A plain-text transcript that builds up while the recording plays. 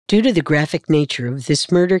Due to the graphic nature of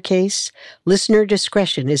this murder case, listener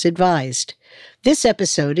discretion is advised. This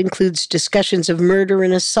episode includes discussions of murder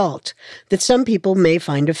and assault that some people may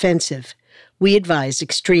find offensive. We advise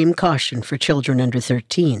extreme caution for children under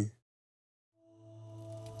 13.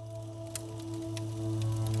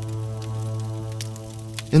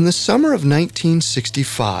 In the summer of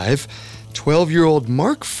 1965, 12-year-old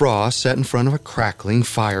Mark Frost sat in front of a crackling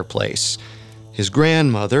fireplace. His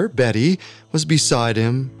grandmother, Betty, was beside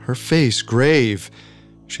him, her face grave.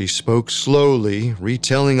 She spoke slowly,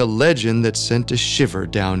 retelling a legend that sent a shiver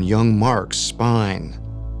down young Mark's spine.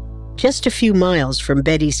 Just a few miles from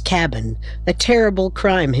Betty's cabin, a terrible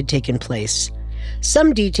crime had taken place.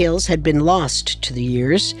 Some details had been lost to the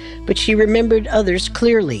years, but she remembered others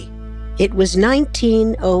clearly. It was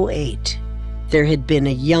 1908. There had been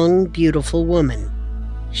a young, beautiful woman.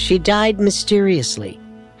 She died mysteriously,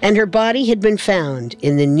 and her body had been found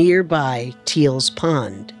in the nearby Teal's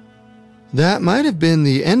Pond. That might have been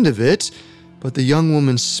the end of it, but the young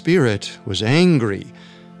woman's spirit was angry.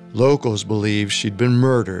 Locals believed she'd been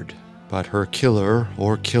murdered, but her killer,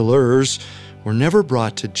 or killers, were never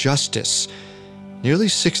brought to justice. Nearly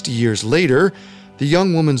 60 years later, the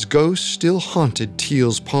young woman's ghost still haunted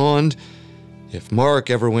Teal's Pond. If Mark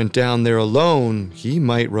ever went down there alone, he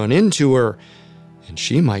might run into her, and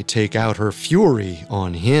she might take out her fury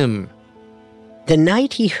on him. The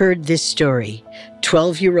night he heard this story,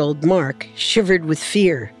 12-year-old Mark shivered with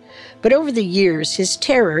fear. But over the years, his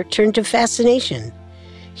terror turned to fascination.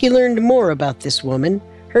 He learned more about this woman.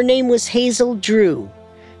 Her name was Hazel Drew,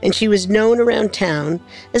 and she was known around town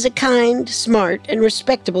as a kind, smart, and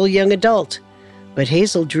respectable young adult. But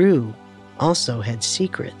Hazel Drew also had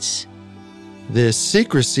secrets. This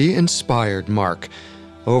secrecy inspired Mark.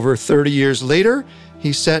 Over 30 years later,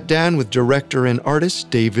 he sat down with director and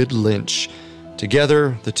artist David Lynch.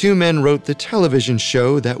 Together, the two men wrote the television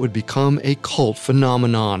show that would become a cult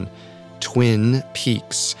phenomenon, Twin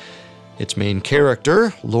Peaks. Its main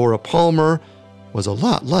character, Laura Palmer, was a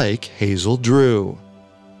lot like Hazel Drew.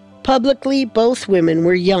 Publicly, both women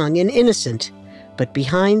were young and innocent, but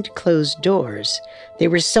behind closed doors, they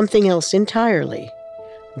were something else entirely.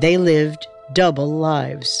 They lived double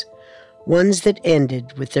lives, ones that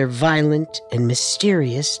ended with their violent and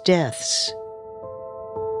mysterious deaths.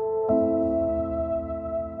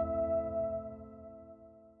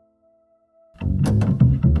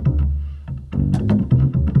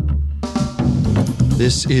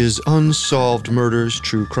 This is Unsolved Murders,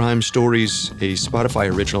 True Crime Stories, a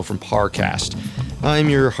Spotify original from Parcast. I'm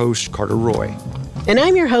your host, Carter Roy. And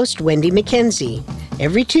I'm your host, Wendy McKenzie.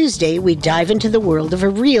 Every Tuesday, we dive into the world of a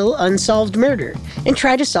real unsolved murder and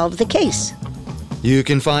try to solve the case. You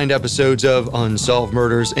can find episodes of Unsolved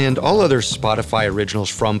Murders and all other Spotify originals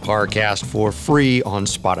from Parcast for free on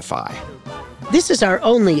Spotify. This is our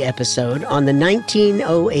only episode on the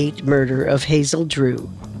 1908 murder of Hazel Drew.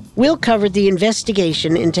 We'll cover the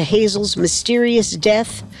investigation into Hazel's mysterious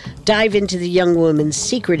death, dive into the young woman's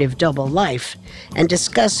secretive double life, and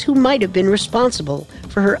discuss who might have been responsible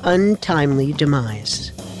for her untimely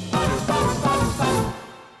demise.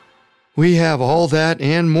 We have all that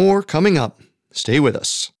and more coming up. Stay with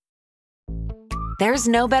us. There's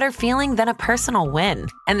no better feeling than a personal win,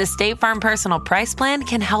 and the State Farm Personal Price Plan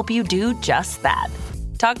can help you do just that.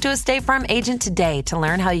 Talk to a State Farm agent today to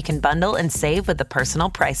learn how you can bundle and save with the Personal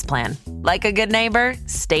Price Plan. Like a good neighbor,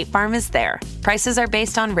 State Farm is there. Prices are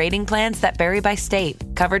based on rating plans that vary by state.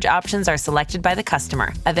 Coverage options are selected by the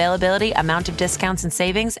customer. Availability, amount of discounts and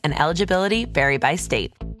savings, and eligibility vary by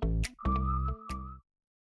state.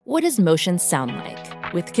 What does motion sound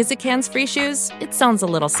like? With Kizikans free shoes, it sounds a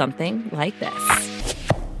little something like this.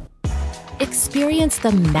 Experience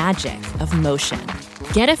the magic of motion.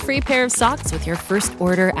 Get a free pair of socks with your first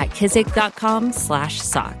order at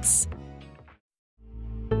kizik.com/socks.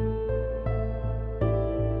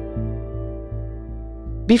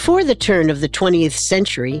 Before the turn of the 20th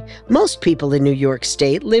century, most people in New York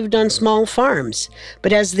State lived on small farms.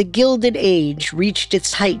 But as the Gilded Age reached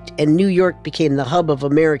its height and New York became the hub of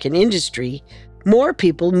American industry, more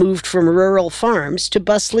people moved from rural farms to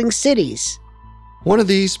bustling cities. One of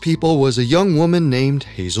these people was a young woman named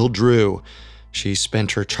Hazel Drew. She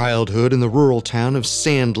spent her childhood in the rural town of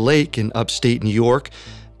Sand Lake in upstate New York,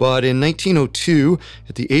 but in 1902,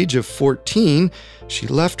 at the age of 14, she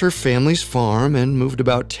left her family's farm and moved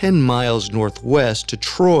about 10 miles northwest to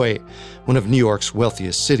Troy, one of New York's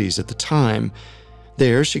wealthiest cities at the time.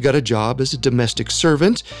 There, she got a job as a domestic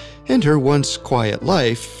servant, and her once quiet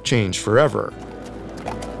life changed forever.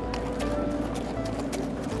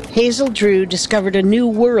 Hazel Drew discovered a new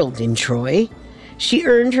world in Troy. She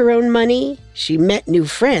earned her own money, she met new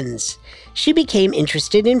friends, she became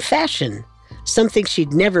interested in fashion, something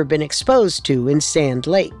she'd never been exposed to in Sand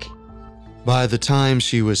Lake. By the time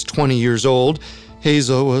she was 20 years old,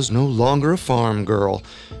 Hazel was no longer a farm girl.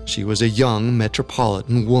 She was a young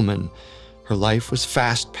metropolitan woman. Her life was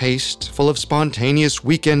fast-paced, full of spontaneous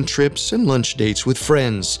weekend trips and lunch dates with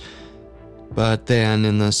friends. But then,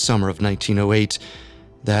 in the summer of 1908,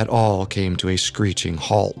 that all came to a screeching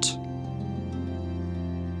halt.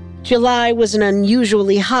 July was an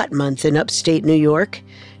unusually hot month in upstate New York.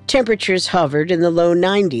 Temperatures hovered in the low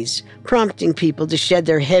 90s, prompting people to shed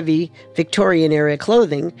their heavy Victorian-era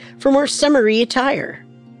clothing for more summery attire.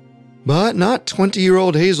 But not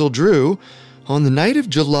 20-year-old Hazel Drew. On the night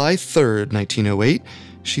of July 3rd, 1908,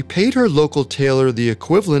 she paid her local tailor the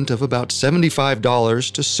equivalent of about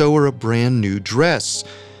 $75 to sew her a brand new dress.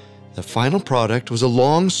 The final product was a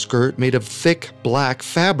long skirt made of thick black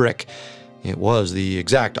fabric. It was the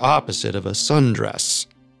exact opposite of a sundress.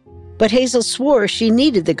 But Hazel swore she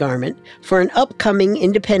needed the garment for an upcoming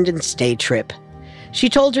Independence Day trip. She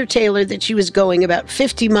told her tailor that she was going about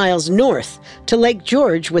 50 miles north to Lake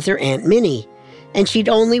George with her Aunt Minnie, and she'd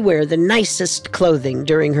only wear the nicest clothing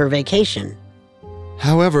during her vacation.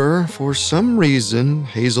 However, for some reason,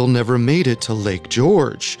 Hazel never made it to Lake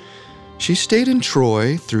George. She stayed in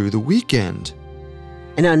Troy through the weekend.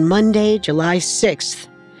 And on Monday, July 6th,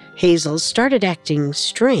 Hazel started acting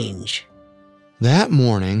strange. That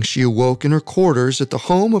morning, she awoke in her quarters at the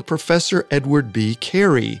home of Professor Edward B.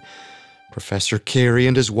 Carey. Professor Carey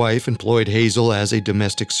and his wife employed Hazel as a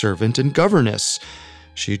domestic servant and governess.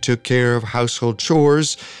 She took care of household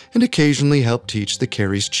chores and occasionally helped teach the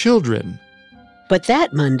Careys' children. But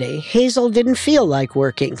that Monday, Hazel didn't feel like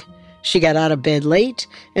working. She got out of bed late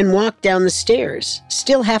and walked down the stairs,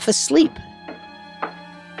 still half asleep.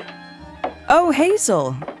 Oh,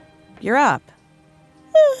 Hazel, you're up.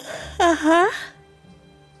 Uh-huh.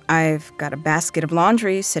 I've got a basket of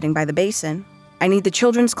laundry sitting by the basin. I need the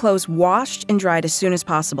children's clothes washed and dried as soon as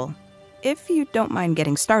possible, if you don't mind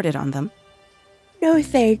getting started on them. No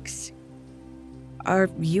thanks. Are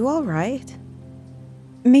you all right?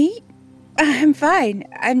 Me? I'm fine.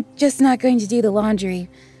 I'm just not going to do the laundry.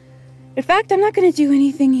 In fact, I'm not going to do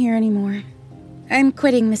anything here anymore. I'm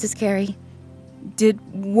quitting, Mrs. Carey. Did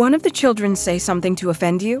one of the children say something to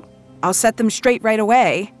offend you? I'll set them straight right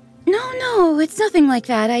away. No, it's nothing like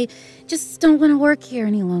that. I just don't want to work here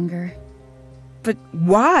any longer. But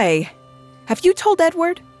why? Have you told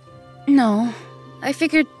Edward? No, I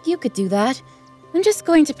figured you could do that. I'm just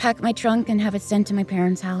going to pack my trunk and have it sent to my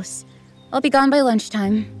parents' house. I'll be gone by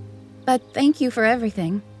lunchtime. But thank you for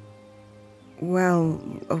everything. Well,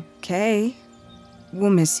 okay.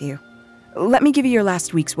 We'll miss you. Let me give you your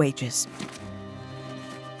last week's wages.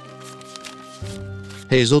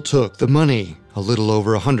 Hazel took the money, a little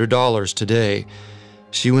over $100 today.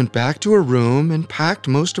 She went back to her room and packed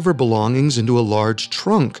most of her belongings into a large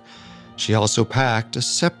trunk. She also packed a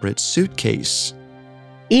separate suitcase.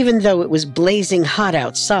 Even though it was blazing hot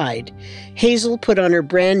outside, Hazel put on her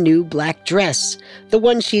brand new black dress, the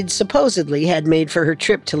one she'd supposedly had made for her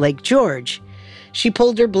trip to Lake George. She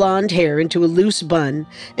pulled her blonde hair into a loose bun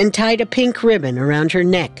and tied a pink ribbon around her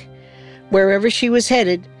neck. Wherever she was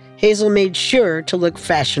headed, Hazel made sure to look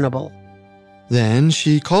fashionable. Then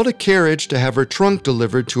she called a carriage to have her trunk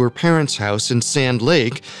delivered to her parents' house in Sand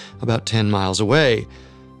Lake, about 10 miles away.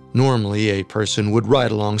 Normally, a person would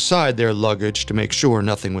ride alongside their luggage to make sure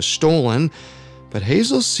nothing was stolen, but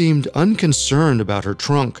Hazel seemed unconcerned about her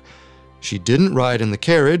trunk. She didn't ride in the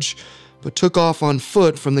carriage, but took off on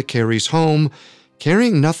foot from the Careys' home,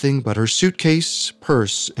 carrying nothing but her suitcase,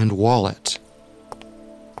 purse, and wallet.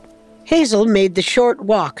 Hazel made the short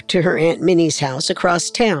walk to her Aunt Minnie's house across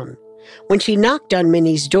town. When she knocked on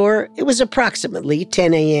Minnie's door, it was approximately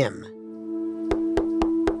 10 a.m.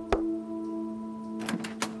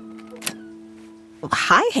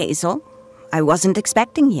 Hi, Hazel. I wasn't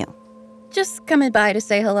expecting you. Just coming by to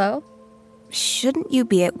say hello. Shouldn't you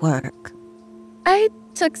be at work? I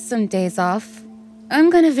took some days off. I'm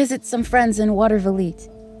going to visit some friends in Watervliet.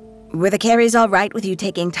 Were the Careys all right with you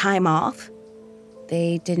taking time off?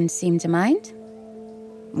 They didn't seem to mind.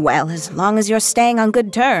 Well, as long as you're staying on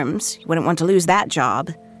good terms, you wouldn't want to lose that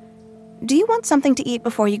job. Do you want something to eat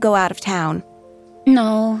before you go out of town?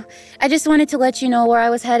 No, I just wanted to let you know where I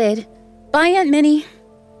was headed. Bye, Aunt Minnie.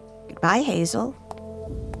 Bye, Hazel.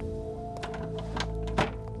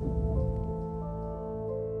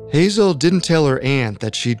 Hazel didn't tell her aunt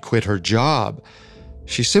that she'd quit her job.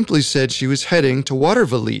 She simply said she was heading to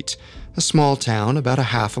Watervliet, a small town about a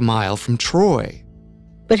half a mile from Troy.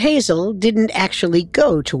 But Hazel didn't actually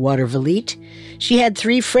go to Watervliet. She had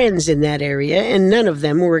 3 friends in that area, and none of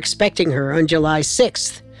them were expecting her on July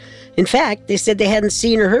 6th. In fact, they said they hadn't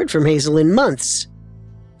seen or heard from Hazel in months.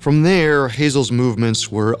 From there, Hazel's movements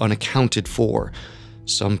were unaccounted for.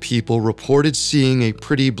 Some people reported seeing a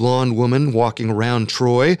pretty blonde woman walking around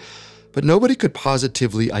Troy, but nobody could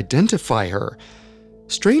positively identify her.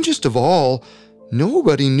 Strangest of all,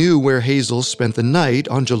 nobody knew where Hazel spent the night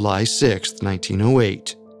on July 6,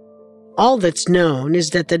 1908. All that's known is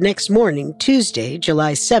that the next morning, Tuesday,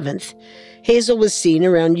 July 7th, Hazel was seen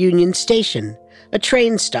around Union Station, a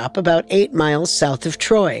train stop about 8 miles south of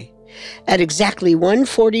Troy. At exactly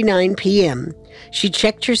 1:49 p.m., she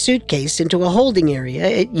checked her suitcase into a holding area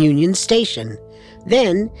at Union Station.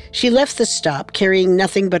 Then, she left the stop carrying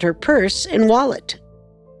nothing but her purse and wallet.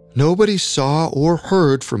 Nobody saw or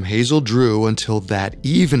heard from Hazel Drew until that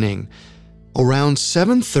evening. Around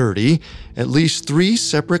 7:30, at least 3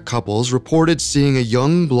 separate couples reported seeing a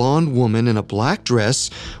young blonde woman in a black dress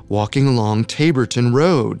walking along Taborton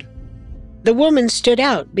Road. The woman stood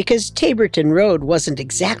out because Taborton Road wasn't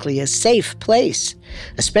exactly a safe place,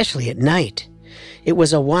 especially at night. It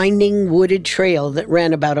was a winding, wooded trail that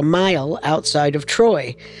ran about a mile outside of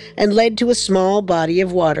Troy and led to a small body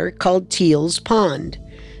of water called Teal's Pond.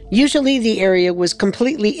 Usually the area was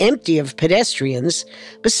completely empty of pedestrians,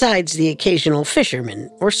 besides the occasional fisherman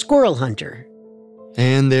or squirrel hunter.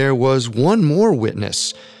 And there was one more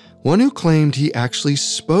witness, one who claimed he actually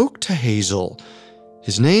spoke to Hazel.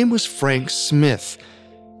 His name was Frank Smith.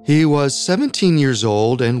 He was 17 years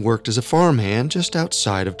old and worked as a farmhand just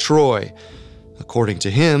outside of Troy. According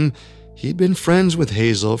to him, he'd been friends with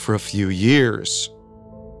Hazel for a few years.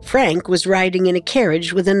 Frank was riding in a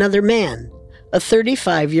carriage with another man, a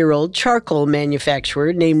 35-year-old charcoal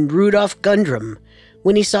manufacturer named Rudolph Gundrum,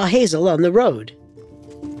 when he saw Hazel on the road.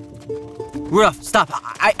 Rudolph, stop.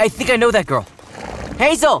 I think I know that girl.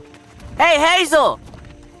 Hazel! Hey, Hazel!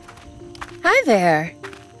 Hi there.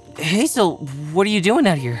 Hazel, what are you doing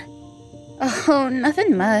out here? Oh,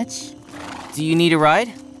 nothing much. Do you need a ride?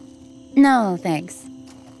 No, thanks.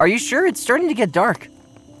 Are you sure? It's starting to get dark.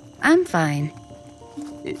 I'm fine.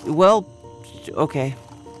 Well, okay.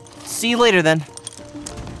 See you later, then.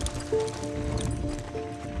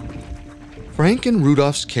 Frank and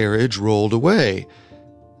Rudolph's carriage rolled away.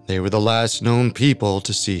 They were the last known people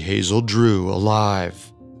to see Hazel Drew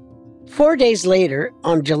alive. 4 days later,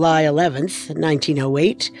 on July 11th,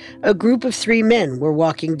 1908, a group of 3 men were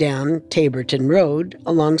walking down Taborton Road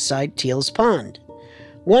alongside Teal's Pond.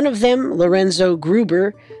 One of them, Lorenzo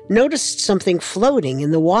Gruber, noticed something floating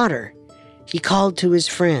in the water. He called to his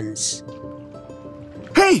friends.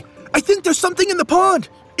 Hey, I think there's something in the pond.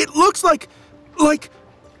 It looks like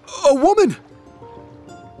a woman.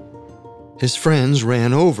 His friends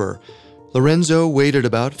ran over. Lorenzo waded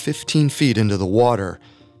about 15 feet into the water.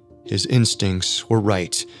 His instincts were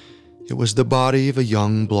right. It was the body of a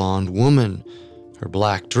young blonde woman. Her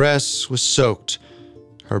black dress was soaked.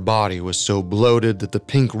 Her body was so bloated that the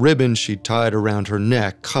pink ribbon she'd tied around her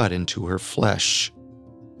neck cut into her flesh.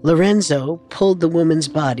 Lorenzo pulled the woman's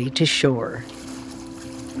body to shore.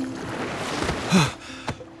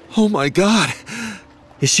 Oh my God.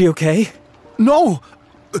 Is she okay? No.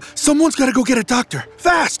 Someone's got to go get a doctor.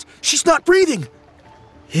 Fast. She's not breathing.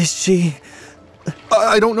 Is she...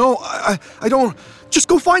 I don't know. I don't... Just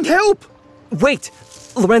go find help. Wait!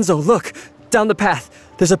 Lorenzo, look! Down the path.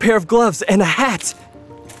 There's a pair of gloves and a hat.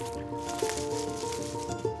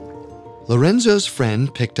 Lorenzo's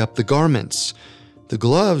friend picked up the garments. The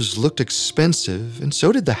gloves looked expensive, and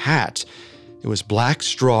so did the hat. It was black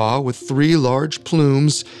straw with 3 large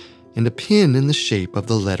plumes and a pin in the shape of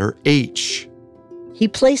the letter H. He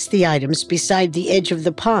placed the items beside the edge of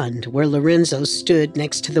the pond where Lorenzo stood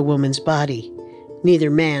next to the woman's body.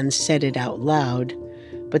 Neither man said it out loud,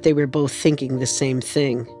 but they were both thinking the same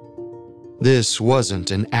thing. This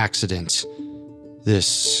wasn't an accident.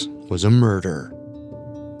 This was a murder.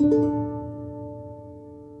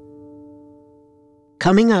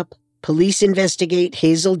 Coming up, police investigate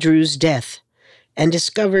Hazel Drew's death and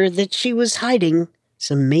discover that she was hiding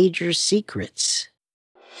some major secrets.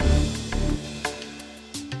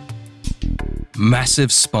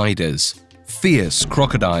 Massive spiders, fierce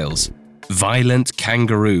crocodiles, violent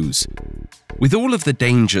kangaroos. With all of the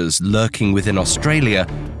dangers lurking within Australia,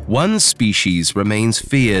 one species remains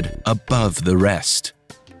feared above the rest: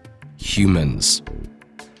 humans.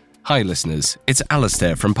 Hi listeners, it's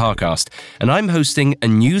Alistair from Parcast, and I'm hosting a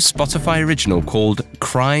new Spotify original called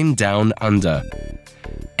Crime Down Under.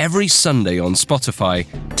 Every Sunday on Spotify,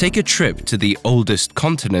 take a trip to the oldest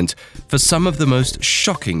continent for some of the most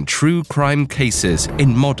shocking true crime cases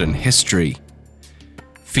in modern history.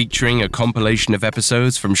 Featuring a compilation of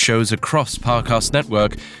episodes from shows across Parcast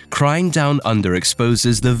Network, Crime Down Under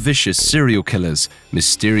exposes the vicious serial killers,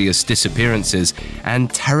 mysterious disappearances, and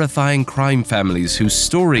terrifying crime families whose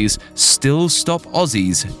stories still stop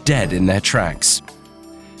Aussies dead in their tracks.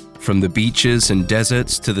 From the beaches and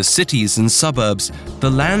deserts to the cities and suburbs, the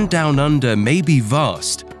land down under may be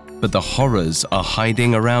vast, but the horrors are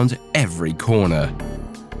hiding around every corner.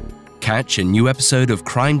 Catch a new episode of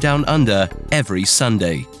Crime Down Under every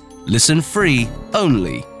Sunday. Listen free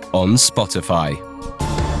only on Spotify.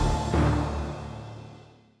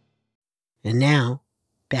 And now,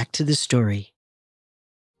 back to the story.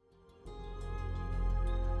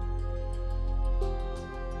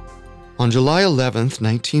 On July 11th,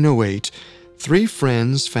 1908, 3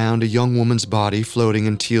 friends found a young woman's body floating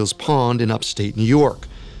in Teal's Pond in upstate New York.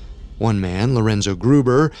 One man, Lorenzo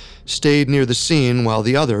Gruber, stayed near the scene while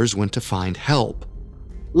the others went to find help.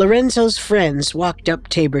 Lorenzo's friends walked up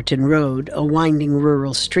Taborton Road, a winding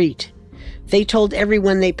rural street. They told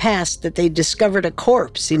everyone they passed that they discovered a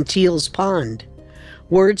corpse in Teal's Pond.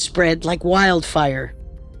 Word spread like wildfire.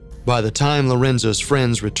 By the time Lorenzo's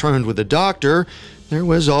friends returned with the doctor, there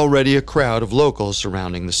was already a crowd of locals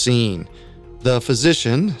surrounding the scene. The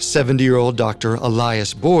physician, 70-year-old Dr.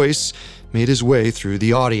 Elias Boyce, made his way through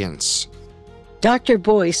the audience. Dr.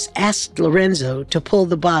 Boyce asked Lorenzo to pull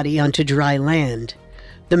the body onto dry land.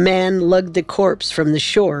 The man lugged the corpse from the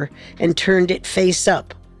shore and turned it face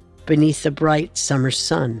up beneath the bright summer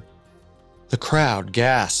sun. The crowd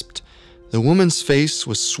gasped. The woman's face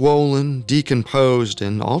was swollen, decomposed,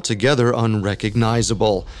 and altogether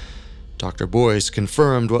unrecognizable. Dr. Boyce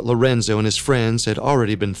confirmed what Lorenzo and his friends had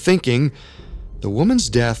already been thinking. The woman's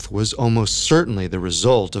death was almost certainly the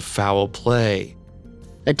result of foul play.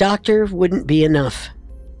 A doctor wouldn't be enough.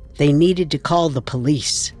 They needed to call the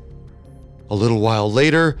police. A little while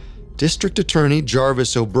later, District Attorney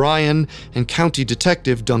Jarvis O'Brien and County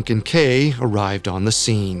Detective Duncan Kay arrived on the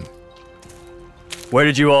scene. Where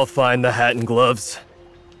did you all find the hat and gloves?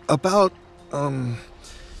 About,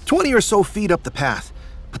 20 or so feet up the path.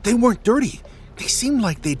 But they weren't dirty. They seemed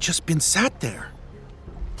like they'd just been sat there.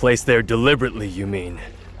 Placed there deliberately, you mean?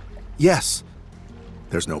 Yes.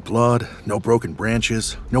 There's no blood, no broken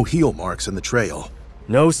branches, no heel marks in the trail.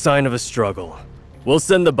 No sign of a struggle. We'll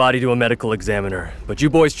send the body to a medical examiner, but you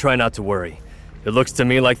boys try not to worry. It looks to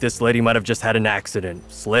me like this lady might have just had an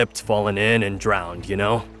accident, slipped, fallen in, and drowned, you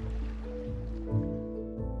know?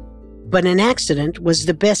 But an accident was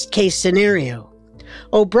the best-case scenario.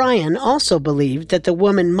 O'Brien also believed that the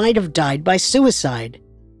woman might have died by suicide.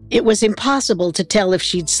 It was impossible to tell if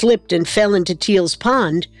she'd slipped and fell into Teal's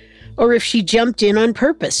Pond, or if she jumped in on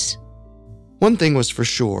purpose. One thing was for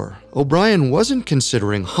sure, O'Brien wasn't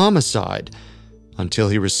considering homicide until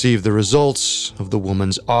he received the results of the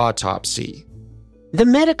woman's autopsy. The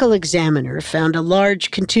medical examiner found a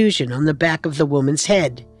large contusion on the back of the woman's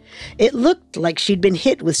head. It looked like she'd been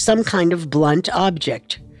hit with some kind of blunt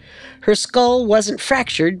object. Her skull wasn't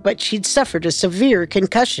fractured, but she'd suffered a severe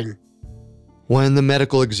concussion. When the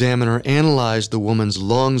medical examiner analyzed the woman's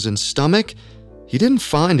lungs and stomach, he didn't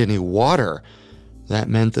find any water. That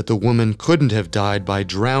meant that the woman couldn't have died by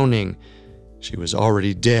drowning. She was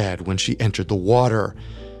already dead when she entered the water.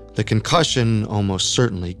 The concussion almost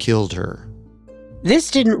certainly killed her.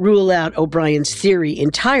 This didn't rule out O'Brien's theory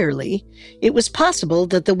entirely. It was possible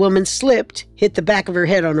that the woman slipped, hit the back of her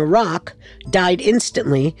head on a rock, died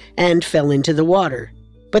instantly, and fell into the water.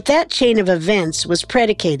 But that chain of events was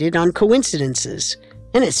predicated on coincidences,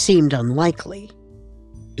 and it seemed unlikely.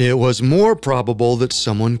 It was more probable that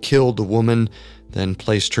someone killed the woman, then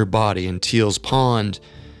placed her body in Teal's Pond.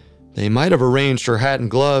 They might have arranged her hat and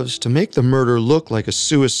gloves to make the murder look like a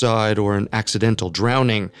suicide or an accidental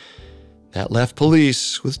drowning. That left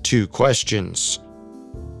police with 2 questions.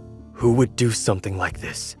 Who would do something like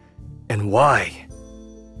this? And why?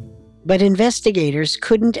 But investigators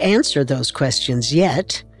couldn't answer those questions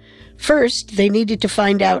yet. First, they needed to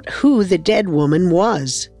find out who the dead woman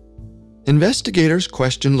was. Investigators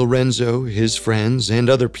questioned Lorenzo, his friends, and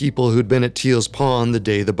other people who'd been at Teal's Pond the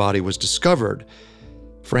day the body was discovered.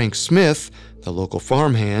 Frank Smith, the local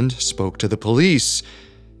farmhand, spoke to the police.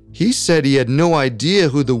 He said he had no idea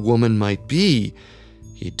who the woman might be.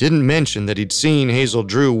 He didn't mention that he'd seen Hazel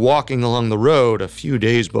Drew walking along the road a few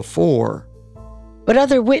days before. But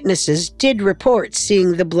other witnesses did report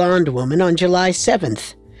seeing the blonde woman on July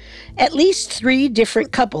 7th. At least 3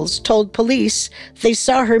 different couples told police they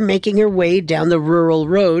saw her making her way down the rural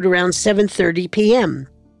road around 7:30 p.m.,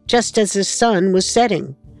 just as the sun was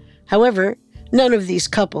setting. However, none of these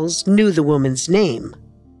couples knew the woman's name.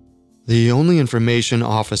 The only information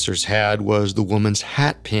officers had was the woman's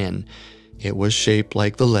hat pin. It was shaped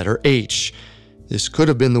like the letter H. This could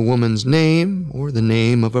have been the woman's name or the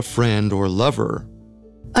name of a friend or lover.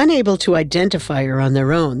 Unable to identify her on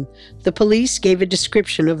their own, the police gave a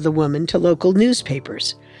description of the woman to local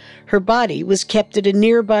newspapers. Her body was kept at a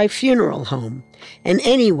nearby funeral home, and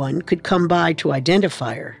anyone could come by to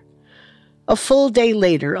identify her. A full day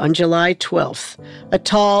later, on July 12th, a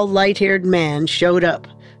tall, light-haired man showed up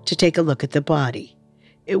to take a look at the body.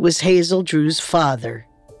 It was Hazel Drew's father,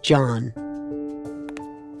 John.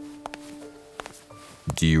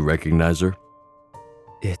 Do you recognize her?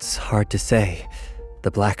 It's hard to say.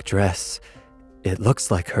 The black dress, it looks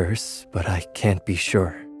like hers, but I can't be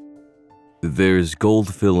sure. There's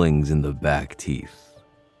gold fillings in the back teeth.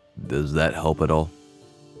 Does that help at all?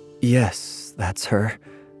 Yes, that's her.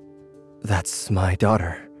 That's my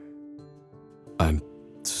daughter. I'm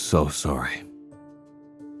so sorry.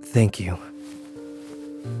 Thank you.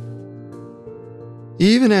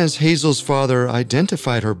 Even as Hazel's father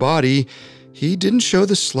identified her body, he didn't show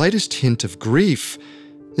the slightest hint of grief.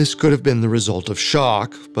 This could have been the result of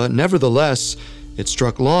shock, but nevertheless, it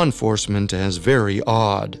struck law enforcement as very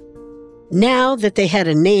odd. Now that they had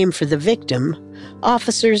a name for the victim,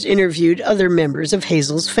 officers interviewed other members of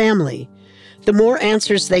Hazel's family. The more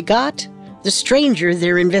answers they got, the stranger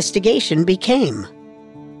their investigation became.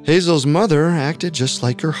 Hazel's mother acted just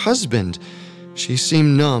like her husband. She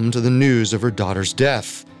seemed numb to the news of her daughter's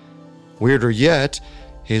death. Weirder yet,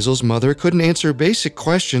 Hazel's mother couldn't answer basic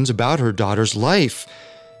questions about her daughter's life.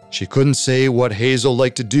 She couldn't say what Hazel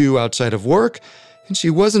liked to do outside of work, and she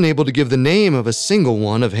wasn't able to give the name of a single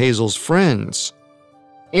one of Hazel's friends.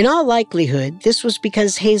 In all likelihood, this was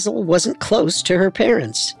because Hazel wasn't close to her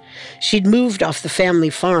parents. She'd moved off the family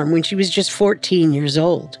farm when she was just 14 years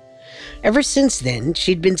old. Ever since then,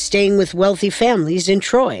 she'd been staying with wealthy families in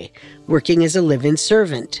Troy, working as a live-in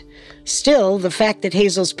servant. Still, the fact that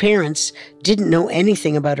Hazel's parents didn't know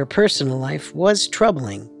anything about her personal life was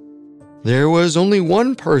troubling. There was only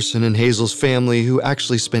one person in Hazel's family who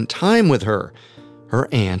actually spent time with her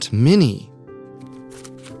Aunt Minnie.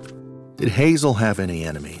 Did Hazel have any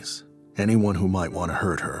enemies? Anyone who might want to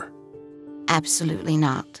hurt her? Absolutely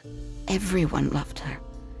not. Everyone loved her.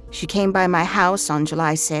 She came by my house on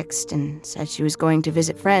July 6th and said she was going to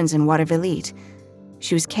visit friends in Waterville.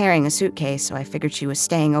 She was carrying a suitcase, so I figured she was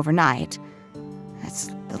staying overnight. That's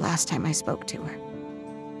the last time I spoke to her.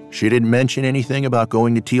 She didn't mention anything about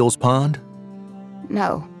going to Teal's Pond?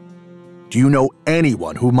 No. Do you know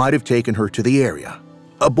anyone who might have taken her to the area?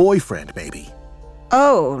 A boyfriend, maybe?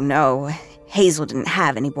 Oh, no. Hazel didn't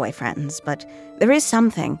have any boyfriends, but there is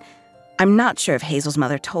something. I'm not sure if Hazel's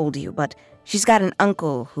mother told you, but she's got an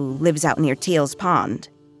uncle who lives out near Teal's Pond.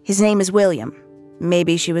 His name is William.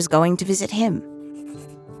 Maybe she was going to visit him.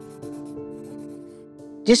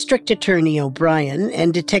 District Attorney O'Brien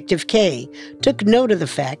and Detective Kay took note of the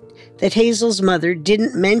fact that Hazel's mother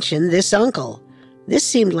didn't mention this uncle. This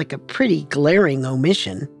seemed like a pretty glaring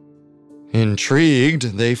omission.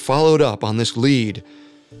 Intrigued, they followed up on this lead.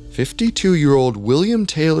 52-year-old William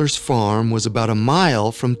Taylor's farm was about a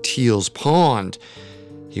mile from Teal's Pond.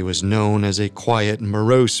 He was known as a quiet,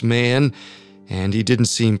 morose man, and he didn't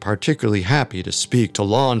seem particularly happy to speak to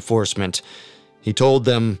law enforcement. He told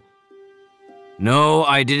them, "No,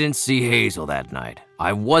 I didn't see Hazel that night.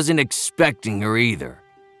 I wasn't expecting her either.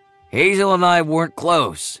 Hazel and I weren't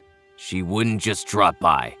close. She wouldn't just drop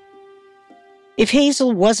by." If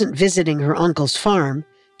Hazel wasn't visiting her uncle's farm,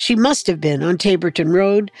 she must have been on Taborton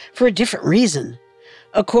Road for a different reason.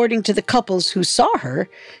 According to the couples who saw her,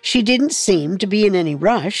 she didn't seem to be in any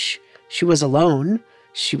rush. She was alone.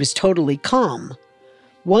 She was totally calm.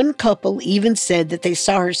 One couple even said that they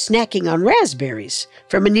saw her snacking on raspberries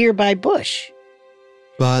from a nearby bush.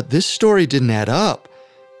 But this story didn't add up.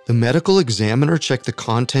 The medical examiner checked the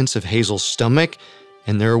contents of Hazel's stomach,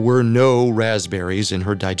 and there were no raspberries in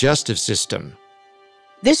her digestive system.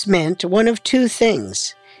 This meant one of two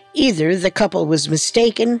things. Either the couple was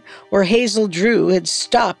mistaken, or Hazel Drew had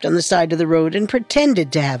stopped on the side of the road and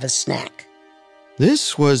pretended to have a snack.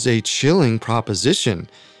 This was a chilling proposition.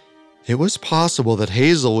 It was possible that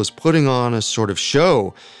Hazel was putting on a sort of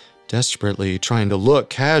show, desperately trying to look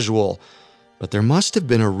casual, but there must have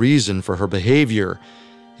been a reason for her behavior.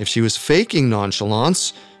 If she was faking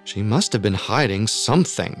nonchalance, she must have been hiding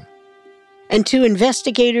something. And to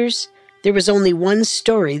investigators, there was only one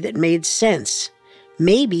story that made sense.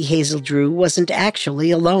 Maybe Hazel Drew wasn't actually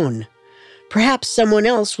alone. Perhaps someone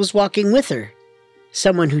else was walking with her.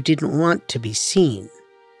 Someone who didn't want to be seen.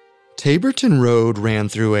 Taborton Road ran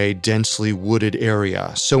through a densely wooded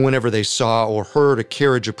area, so whenever they saw or heard a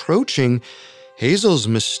carriage approaching, Hazel's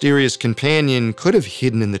mysterious companion could have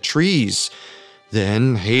hidden in the trees.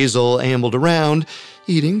 Then Hazel ambled around,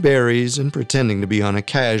 eating berries and pretending to be on a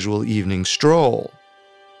casual evening stroll.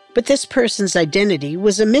 But this person's identity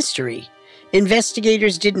was a mystery.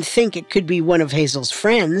 Investigators didn't think it could be one of Hazel's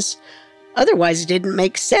friends. Otherwise, it didn't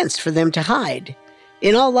make sense for them to hide.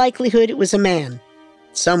 In all likelihood, it was a man.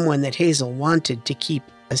 Someone that Hazel wanted to keep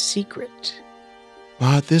a secret.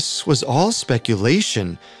 But this was all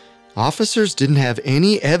speculation. Officers didn't have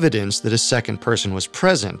any evidence that a second person was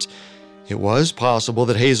present. It was possible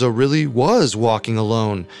that Hazel really was walking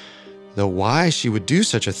alone, though why she would do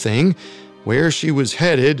such a thing, where she was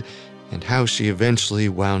headed, and how she eventually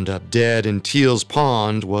wound up dead in Teal's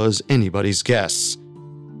Pond was anybody's guess.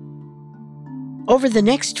 Over the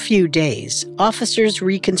next few days, officers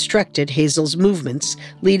reconstructed Hazel's movements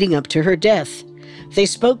leading up to her death. They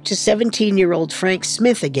spoke to 17-year-old Frank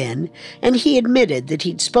Smith again, and he admitted that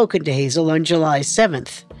he'd spoken to Hazel on July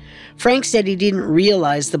 7th. Frank said he didn't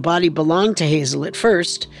realize the body belonged to Hazel at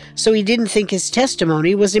first, so he didn't think his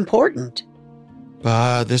testimony was important.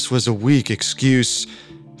 But this was a weak excuse.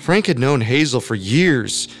 Frank had known Hazel for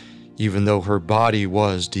years. Even though her body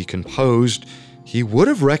was decomposed, he would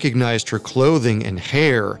have recognized her clothing and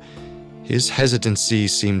hair. His hesitancy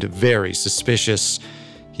seemed very suspicious.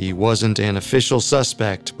 He wasn't an official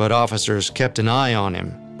suspect, but officers kept an eye on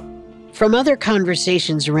him. From other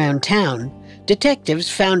conversations around town, detectives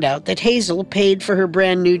found out that Hazel paid for her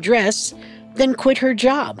brand new dress, then quit her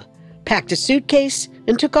job, packed a suitcase,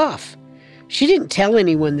 and took off. She didn't tell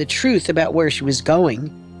anyone the truth about where she was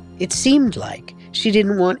going. It seemed like she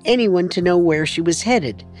didn't want anyone to know where she was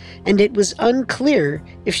headed, and it was unclear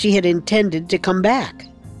if she had intended to come back.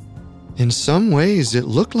 In some ways, it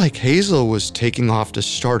looked like Hazel was taking off to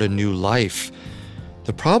start a new life.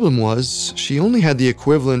 The problem was, she only had the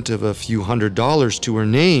equivalent of a few $100s to her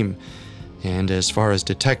name, and as far as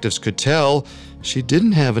detectives could tell, she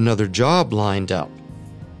didn't have another job lined up.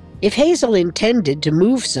 If Hazel intended to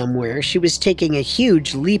move somewhere, she was taking a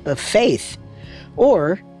huge leap of faith,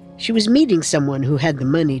 or she was meeting someone who had the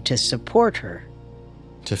money to support her.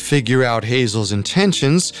 To figure out Hazel's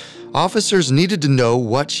intentions, officers needed to know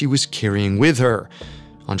what she was carrying with her.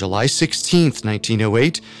 On July 16,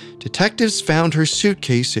 1908, detectives found her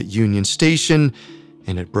suitcase at Union Station,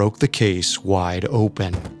 and it broke the case wide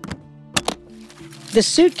open. The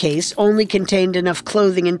suitcase only contained enough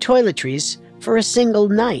clothing and toiletries for a single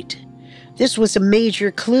night. This was a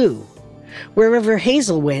major clue. Wherever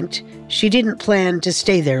Hazel went, she didn't plan to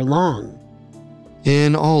stay there long.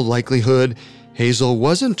 In all likelihood, Hazel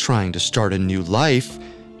wasn't trying to start a new life.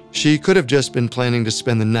 She could have just been planning to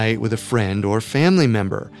spend the night with a friend or family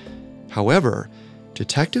member. However,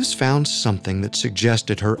 detectives found something that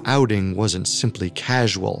suggested her outing wasn't simply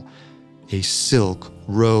casual: a silk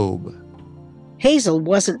robe. Hazel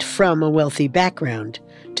wasn't from a wealthy background.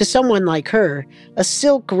 To someone like her, a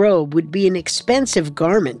silk robe would be an expensive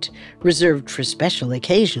garment reserved for special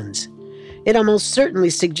occasions. It almost certainly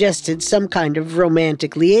suggested some kind of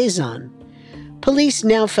romantic liaison. Police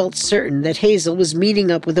now felt certain that Hazel was meeting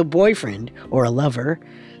up with a boyfriend or a lover,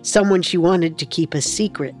 someone she wanted to keep a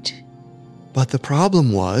secret. But the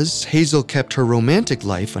problem was, Hazel kept her romantic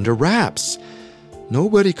life under wraps.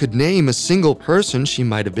 Nobody could name a single person she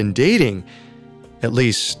might have been dating, at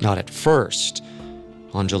least not at first.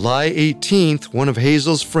 On July 18th, one of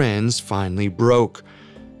Hazel's friends finally broke.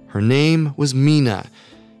 Her name was Mina,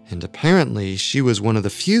 and apparently she was one of the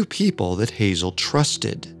few people that Hazel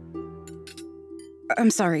trusted.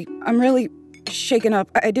 I'm sorry. I'm really shaken up.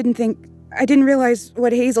 I didn't realize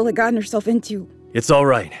what Hazel had gotten herself into. It's all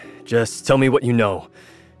right. Just tell me what you know.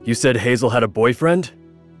 You said Hazel had a boyfriend?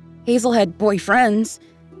 Hazel had boyfriends.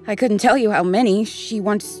 I couldn't tell you how many. She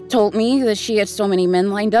once told me that she had so many men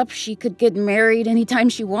lined up she could get married anytime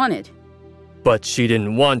she wanted. But she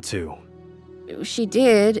didn't want to. She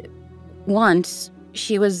did. Once.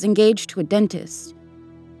 She was engaged to a dentist.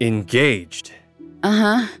 Engaged?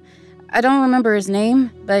 Uh-huh. I don't remember his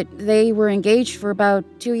name, but they were engaged for about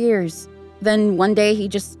 2 years. Then one day he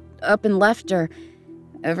just up and left her.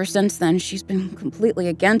 Ever since then, she's been completely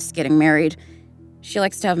against getting married. She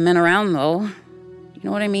likes to have men around, though. You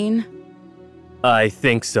know what I mean? I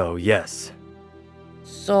think so, yes.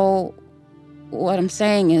 So, what I'm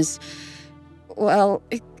saying is, well,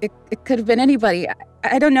 it could have been anybody.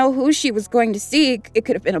 I don't know who she was going to see. It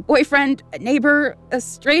could have been a boyfriend, a neighbor, a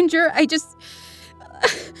stranger. I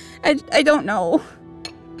don't know.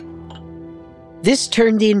 This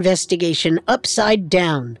turned the investigation upside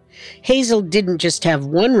down. Hazel didn't just have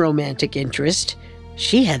one romantic interest.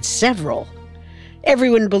 She had several.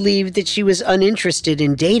 Everyone believed that she was uninterested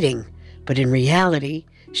in dating, but in reality,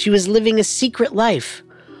 she was living a secret life,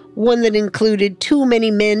 one that included too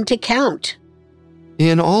many men to count.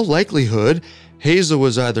 In all likelihood, Hazel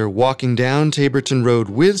was either walking down Taborton Road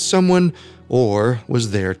with someone or was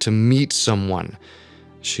there to meet someone.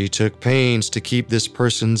 She took pains to keep this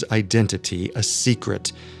person's identity a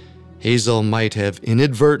secret. Hazel might have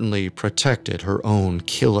inadvertently protected her own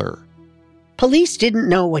killer. Police didn't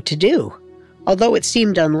know what to do. Although it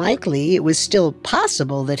seemed unlikely, it was still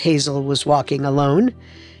possible that Hazel was walking alone.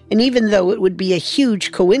 And even though it would be a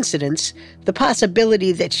huge coincidence, the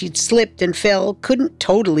possibility that she'd slipped and fell couldn't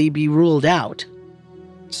totally be ruled out.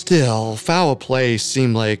 Still, foul play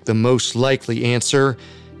seemed like the most likely answer,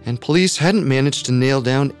 and police hadn't managed to nail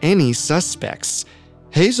down any suspects.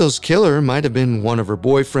 Hazel's killer might have been one of her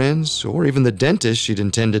boyfriends, or even the dentist she'd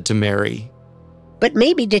intended to marry. But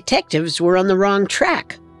maybe detectives were on the wrong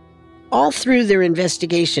track. All through their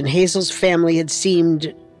investigation, Hazel's family had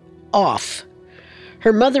seemed off.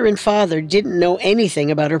 Her mother and father didn't know anything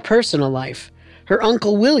about her personal life. Her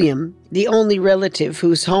Uncle William, the only relative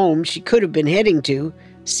whose home she could have been heading to,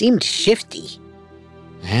 seemed shifty.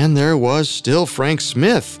 And there was still Frank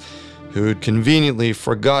Smith, who'd conveniently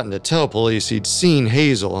forgotten to tell police he'd seen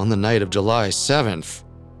Hazel on the night of July 7th.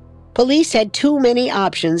 Police had too many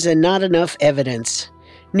options and not enough evidence.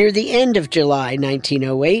 Near the end of July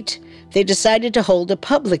 1908, they decided to hold a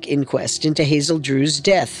public inquest into Hazel Drew's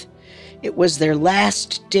death. It was their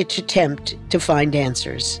last-ditch attempt to find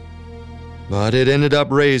answers. But it ended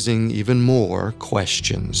up raising even more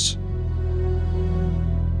questions.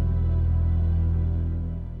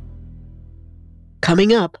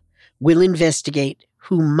 Coming up, we'll investigate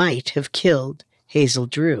who might have killed Hazel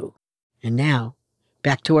Drew. And now,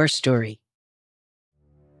 back to our story.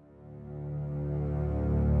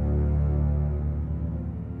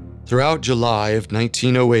 Throughout July of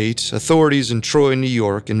 1908, authorities in Troy, New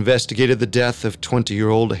York, investigated the death of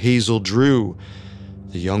 20-year-old Hazel Drew.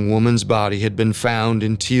 The young woman's body had been found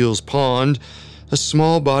in Teal's Pond, a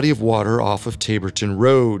small body of water off of Taborton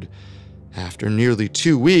Road. After nearly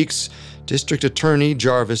 2 weeks, District Attorney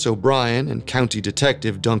Jarvis O'Brien and County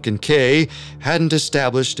Detective Duncan Kay hadn't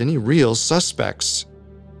established any real suspects.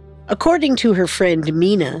 According to her friend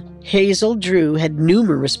Mina, Hazel Drew had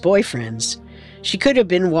numerous boyfriends. She could have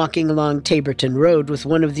been walking along Taborton Road with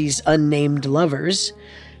one of these unnamed lovers.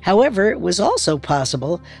 However, it was also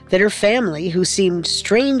possible that her family, who seemed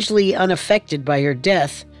strangely unaffected by her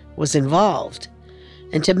death, was involved.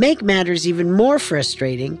 And to make matters even more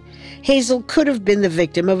frustrating, Hazel could have been the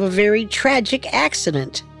victim of a very tragic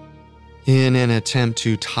accident. In an attempt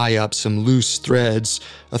to tie up some loose threads,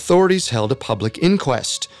 authorities held a public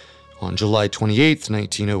inquest. On July 28,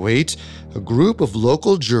 1908, a group of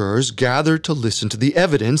local jurors gathered to listen to the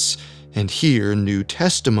evidence and hear new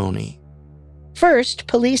testimony. First,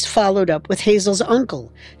 police followed up with Hazel's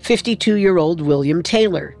uncle, 52-year-old William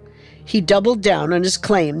Taylor. He doubled down on his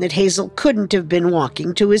claim that Hazel couldn't have been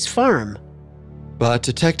walking to his farm. But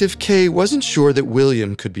Detective Kay wasn't sure that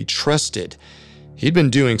William could be trusted. He'd been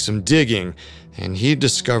doing some digging, and he'd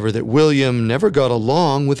discovered that William never got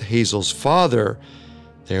along with Hazel's father.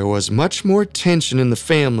 There was much more tension in the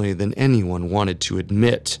family than anyone wanted to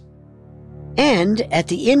admit. And at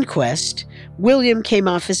the inquest, William came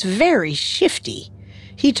off as very shifty.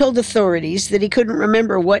 He told authorities that he couldn't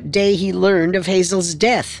remember what day he learned of Hazel's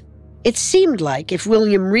death. It seemed like if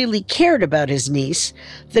William really cared about his niece,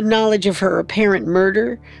 the knowledge of her apparent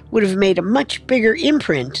murder would have made a much bigger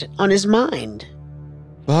imprint on his mind.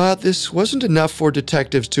 But this wasn't enough for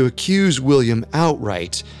detectives to accuse William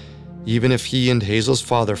outright. Even if he and Hazel's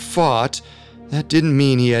father fought, that didn't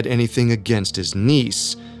mean he had anything against his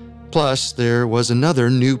niece. Plus, there was another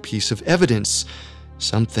new piece of evidence,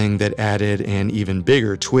 something that added an even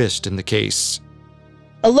bigger twist in the case.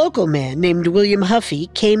 A local man named William Huffey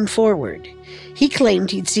came forward. He claimed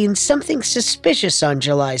he'd seen something suspicious on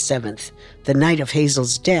July 7th, the night of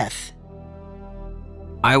Hazel's death.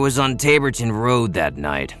 I was on Taborton Road that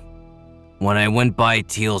night. When I went by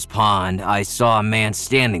Teal's Pond, I saw a man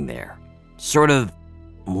standing there, sort of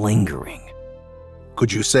lingering.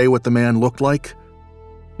 Could you say what the man looked like?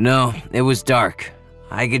 No, it was dark.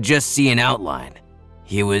 I could just see an outline.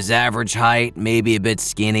 He was average height, maybe a bit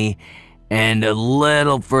skinny, and a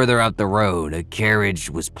little further up the road, a carriage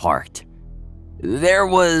was parked. There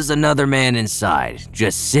was another man inside,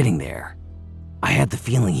 just sitting there. I had the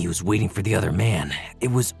feeling he was waiting for the other man. It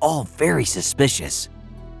was all very suspicious.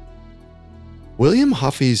 William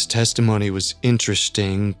Huffey's testimony was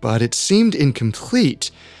interesting, but it seemed incomplete.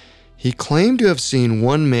 He claimed to have seen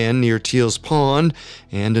one man near Teal's Pond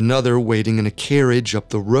and another waiting in a carriage up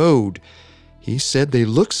the road. He said they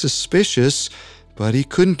looked suspicious, but he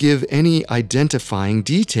couldn't give any identifying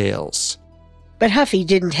details. But Huffy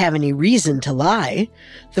didn't have any reason to lie.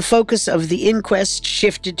 The focus of the inquest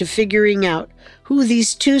shifted to figuring out who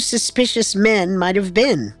these two suspicious men might have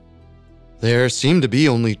been. There seemed to be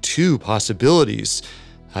only two possibilities.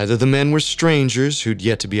 Either the men were strangers who'd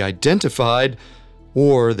yet to be identified,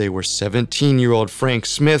 or they were 17-year-old Frank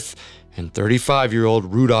Smith and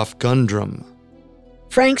 35-year-old Rudolph Gundrum.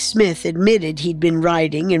 Frank Smith admitted he'd been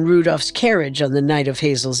riding in Rudolph's carriage on the night of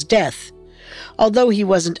Hazel's death. Although he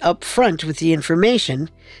wasn't upfront with the information,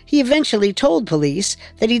 he eventually told police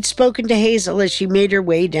that he'd spoken to Hazel as she made her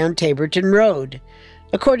way down Taborton Road.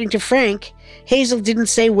 According to Frank, Hazel didn't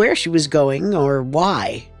say where she was going or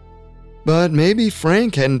why. But maybe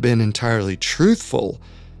Frank hadn't been entirely truthful.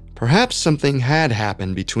 Perhaps something had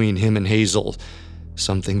happened between him and Hazel,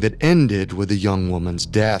 something that ended with the young woman's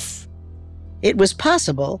death. It was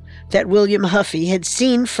possible that William Huffy had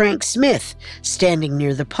seen Frank Smith standing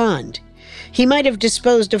near the pond. He might have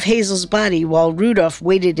disposed of Hazel's body while Rudolph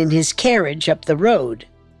waited in his carriage up the road.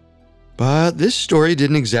 But this story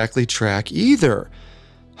didn't exactly track either.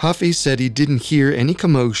 Huffy said he didn't hear any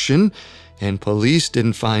commotion, and police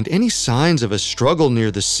didn't find any signs of a struggle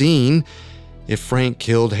near the scene. If Frank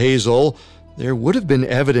killed Hazel, there would have been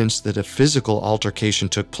evidence that a physical altercation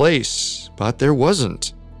took place, but there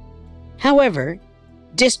wasn't. However,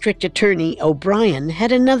 District Attorney O'Brien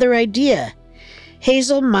had another idea.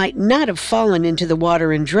 Hazel might not have fallen into the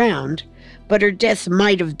water and drowned, but her death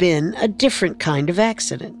might have been a different kind of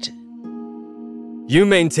accident. You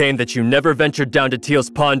maintain that you never ventured down to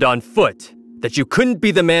Teal's Pond on foot, that you couldn't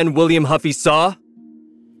be the man William Huffy saw?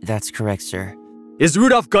 That's correct, sir. Is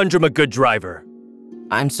Rudolph Gundrum a good driver?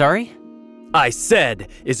 I'm sorry? I said,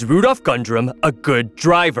 is Rudolph Gundrum a good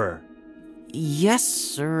driver? Yes,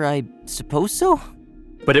 sir, I suppose so.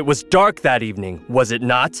 But it was dark that evening, was it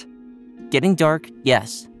not? Getting dark,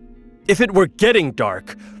 yes. If it were getting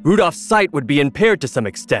dark, Rudolph's sight would be impaired to some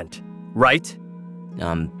extent, right?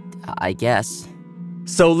 I guess.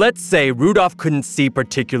 So let's say Rudolph couldn't see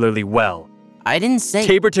particularly well. I didn't say—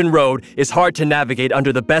 Taborton Road is hard to navigate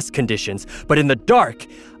under the best conditions, but in the dark,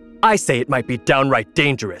 I say it might be downright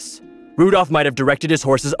dangerous. Rudolph might have directed his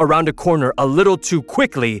horses around a corner a little too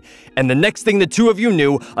quickly, and the next thing the two of you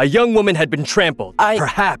knew, a young woman had been trampled.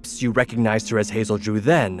 Perhaps you recognized her as Hazel Drew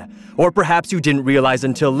then, or perhaps you didn't realize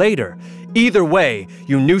until later. Either way,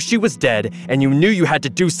 you knew she was dead, and you knew you had to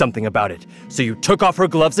do something about it. So you took off her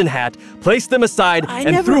gloves and hat, placed them aside,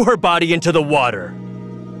 and threw her body into the water.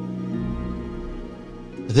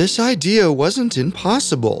 This idea wasn't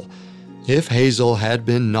impossible. If Hazel had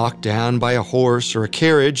been knocked down by a horse or a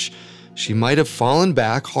carriage, she might have fallen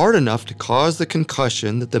back hard enough to cause the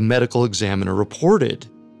concussion that the medical examiner reported.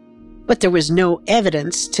 But there was no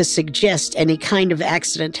evidence to suggest any kind of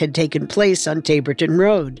accident had taken place on Taborton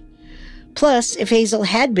Road. Plus, if Hazel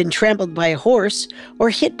had been trampled by a horse or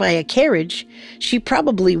hit by a carriage, she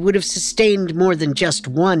probably would have sustained more than just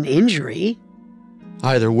one injury.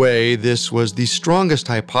 Either way, this was the strongest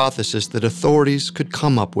hypothesis that authorities could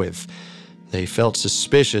come up with. They felt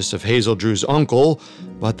suspicious of Hazel Drew's uncle,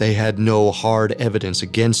 but they had no hard evidence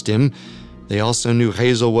against him. They also knew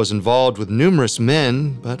Hazel was involved with numerous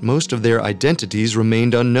men, but most of their identities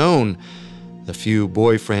remained unknown. The few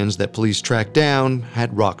boyfriends that police tracked down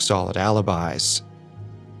had rock-solid alibis.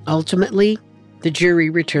 Ultimately, the jury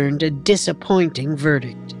returned a disappointing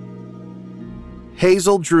verdict.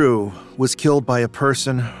 Hazel Drew was killed by a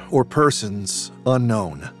person or persons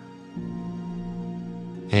unknown.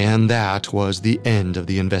 And that was the end of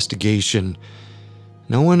the investigation.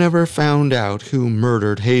 No one ever found out who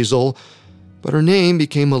murdered Hazel, but her name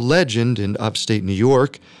became a legend in upstate New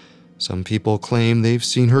York. Some people claim they've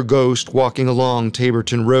seen her ghost walking along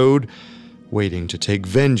Taborton Road, waiting to take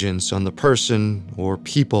vengeance on the person or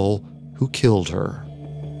people who killed her.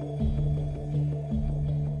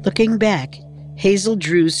 Looking back, Hazel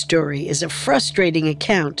Drew's story is a frustrating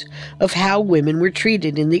account of how women were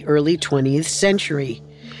treated in the early 20th century.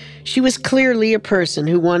 She was clearly a person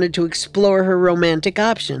who wanted to explore her romantic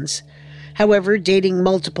options. However, dating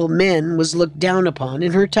multiple men was looked down upon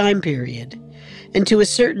in her time period. And to a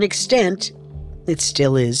certain extent, it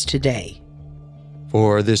still is today.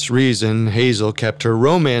 For this reason, Hazel kept her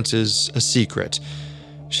romances a secret.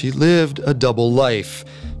 She lived a double life,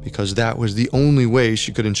 because that was the only way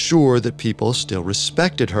she could ensure that people still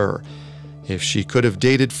respected her. If she could have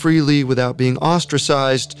dated freely without being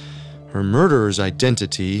ostracized, her murderer's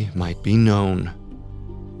identity might be known.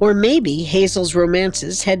 Or maybe Hazel's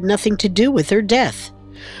romances had nothing to do with her death.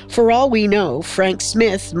 For all we know, Frank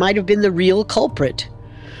Smith might have been the real culprit.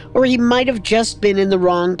 Or he might have just been in the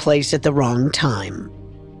wrong place at the wrong time.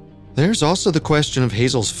 There's also the question of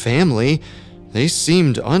Hazel's family. They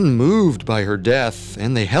seemed unmoved by her death,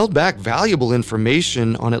 and they held back valuable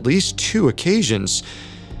information on at least 2 occasions.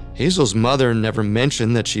 Hazel's mother never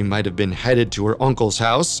mentioned that she might have been headed to her uncle's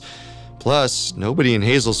house. Plus, nobody in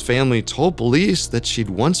Hazel's family told police that she'd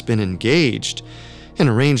once been engaged, an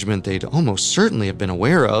arrangement they'd almost certainly have been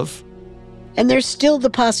aware of. And there's still the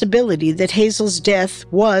possibility that Hazel's death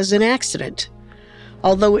was an accident.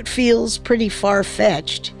 Although it feels pretty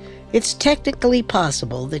far-fetched, it's technically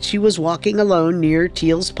possible that she was walking alone near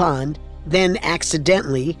Teal's Pond, then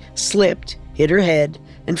accidentally slipped, hit her head,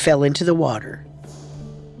 and fell into the water.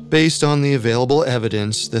 Based on the available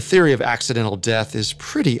evidence, the theory of accidental death is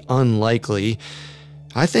pretty unlikely.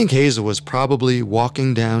 I think Hazel was probably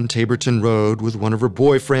walking down Taborton Road with one of her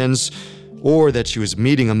boyfriends, or that she was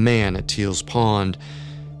meeting a man at Teal's Pond.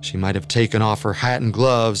 She might have taken off her hat and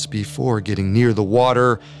gloves before getting near the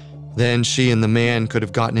water. Then she and the man could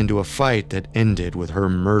have gotten into a fight that ended with her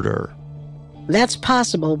murder. That's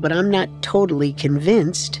possible, but I'm not totally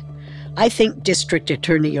convinced. I think District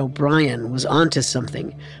Attorney O'Brien was onto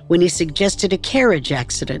something when he suggested a carriage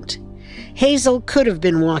accident. Hazel could have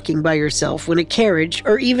been walking by herself when a carriage,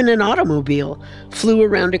 or even an automobile, flew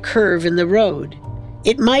around a curve in the road.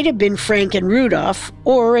 It might have been Frank and Rudolph,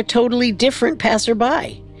 or a totally different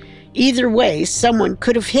passerby. Either way, someone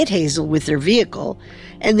could have hit Hazel with their vehicle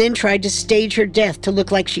and then tried to stage her death to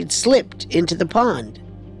look like she'd slipped into the pond.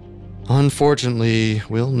 Unfortunately,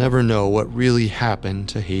 we'll never know what really happened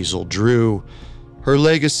to Hazel Drew. Her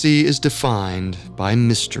legacy is defined by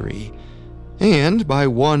mystery, and by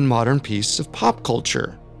one modern piece of pop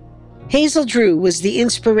culture. Hazel Drew was the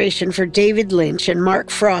inspiration for David Lynch and Mark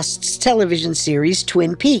Frost's television series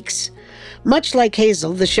Twin Peaks. Much like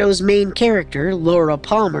Hazel, the show's main character, Laura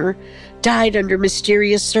Palmer, died under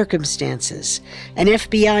mysterious circumstances. An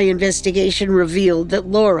FBI investigation revealed that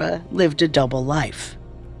Laura lived a double life.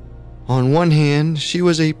 On one hand, she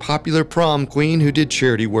was a popular prom queen who did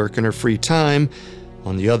charity work in her free time.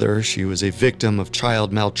 On the other, she was a victim of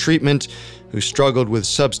child maltreatment who struggled with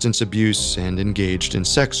substance abuse and engaged in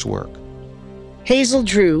sex work. Hazel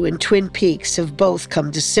Drew and Twin Peaks have both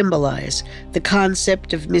come to symbolize the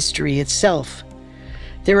concept of mystery itself.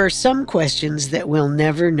 There are some questions that we'll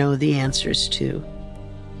never know the answers to.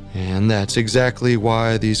 And that's exactly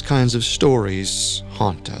why these kinds of stories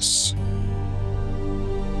haunt us.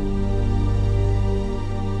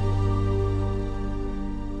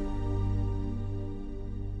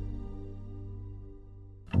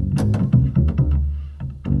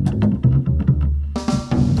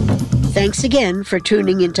 Thanks again for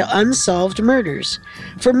tuning into Unsolved Murders.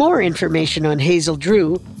 For more information on Hazel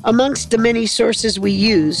Drew, amongst the many sources we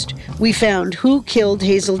used, we found Who Killed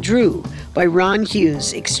Hazel Drew by Ron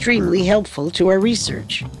Hughes extremely helpful to our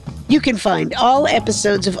research. You can find all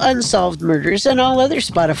episodes of Unsolved Murders and all other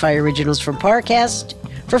Spotify originals from Parcast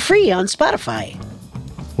for free on Spotify.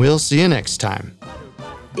 We'll see you next time.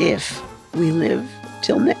 If we live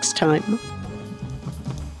till next time.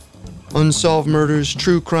 Unsolved Murders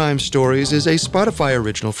True Crime Stories is a Spotify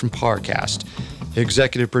original from Parcast.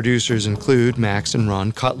 Executive producers include Max and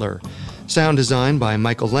Ron Cutler. Sound design by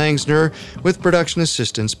Michael Langsner, with production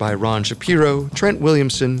assistance by Ron Shapiro, Trent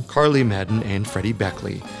Williamson, Carly Madden, and Freddie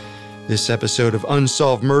Beckley. This episode of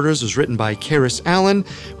Unsolved Murders was written by Karis Allen,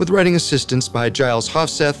 with writing assistance by Giles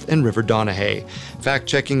Hofseth and River Donahue,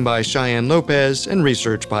 fact-checking by Cheyenne Lopez, and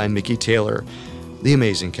research by Mickey Taylor. The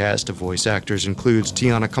amazing cast of voice actors includes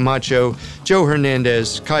Tiana Camacho, Joe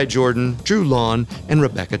Hernandez, Kai Jordan, Drew Lawn, and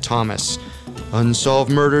Rebecca Thomas.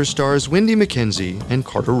 Unsolved Murders stars Wendy McKenzie and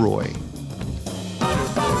Carter Roy.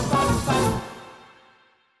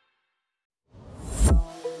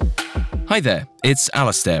 Hi there, it's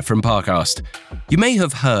Alistair from Parcast. You may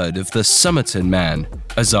have heard of the Somerton Man,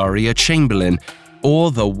 Azaria Chamberlain,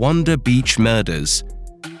 or the Wanda Beach murders.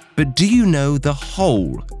 But do you know the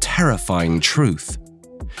whole terrifying truth?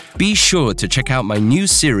 Be sure to check out my new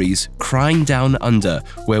series, Crime Down Under,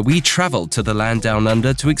 where we travel to the land down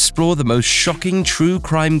under to explore the most shocking true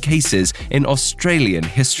crime cases in Australian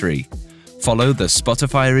history. Follow the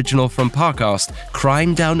Spotify original from Parcast,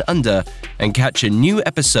 Crime Down Under, and catch a new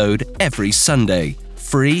episode every Sunday,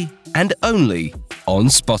 free and only on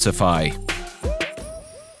Spotify.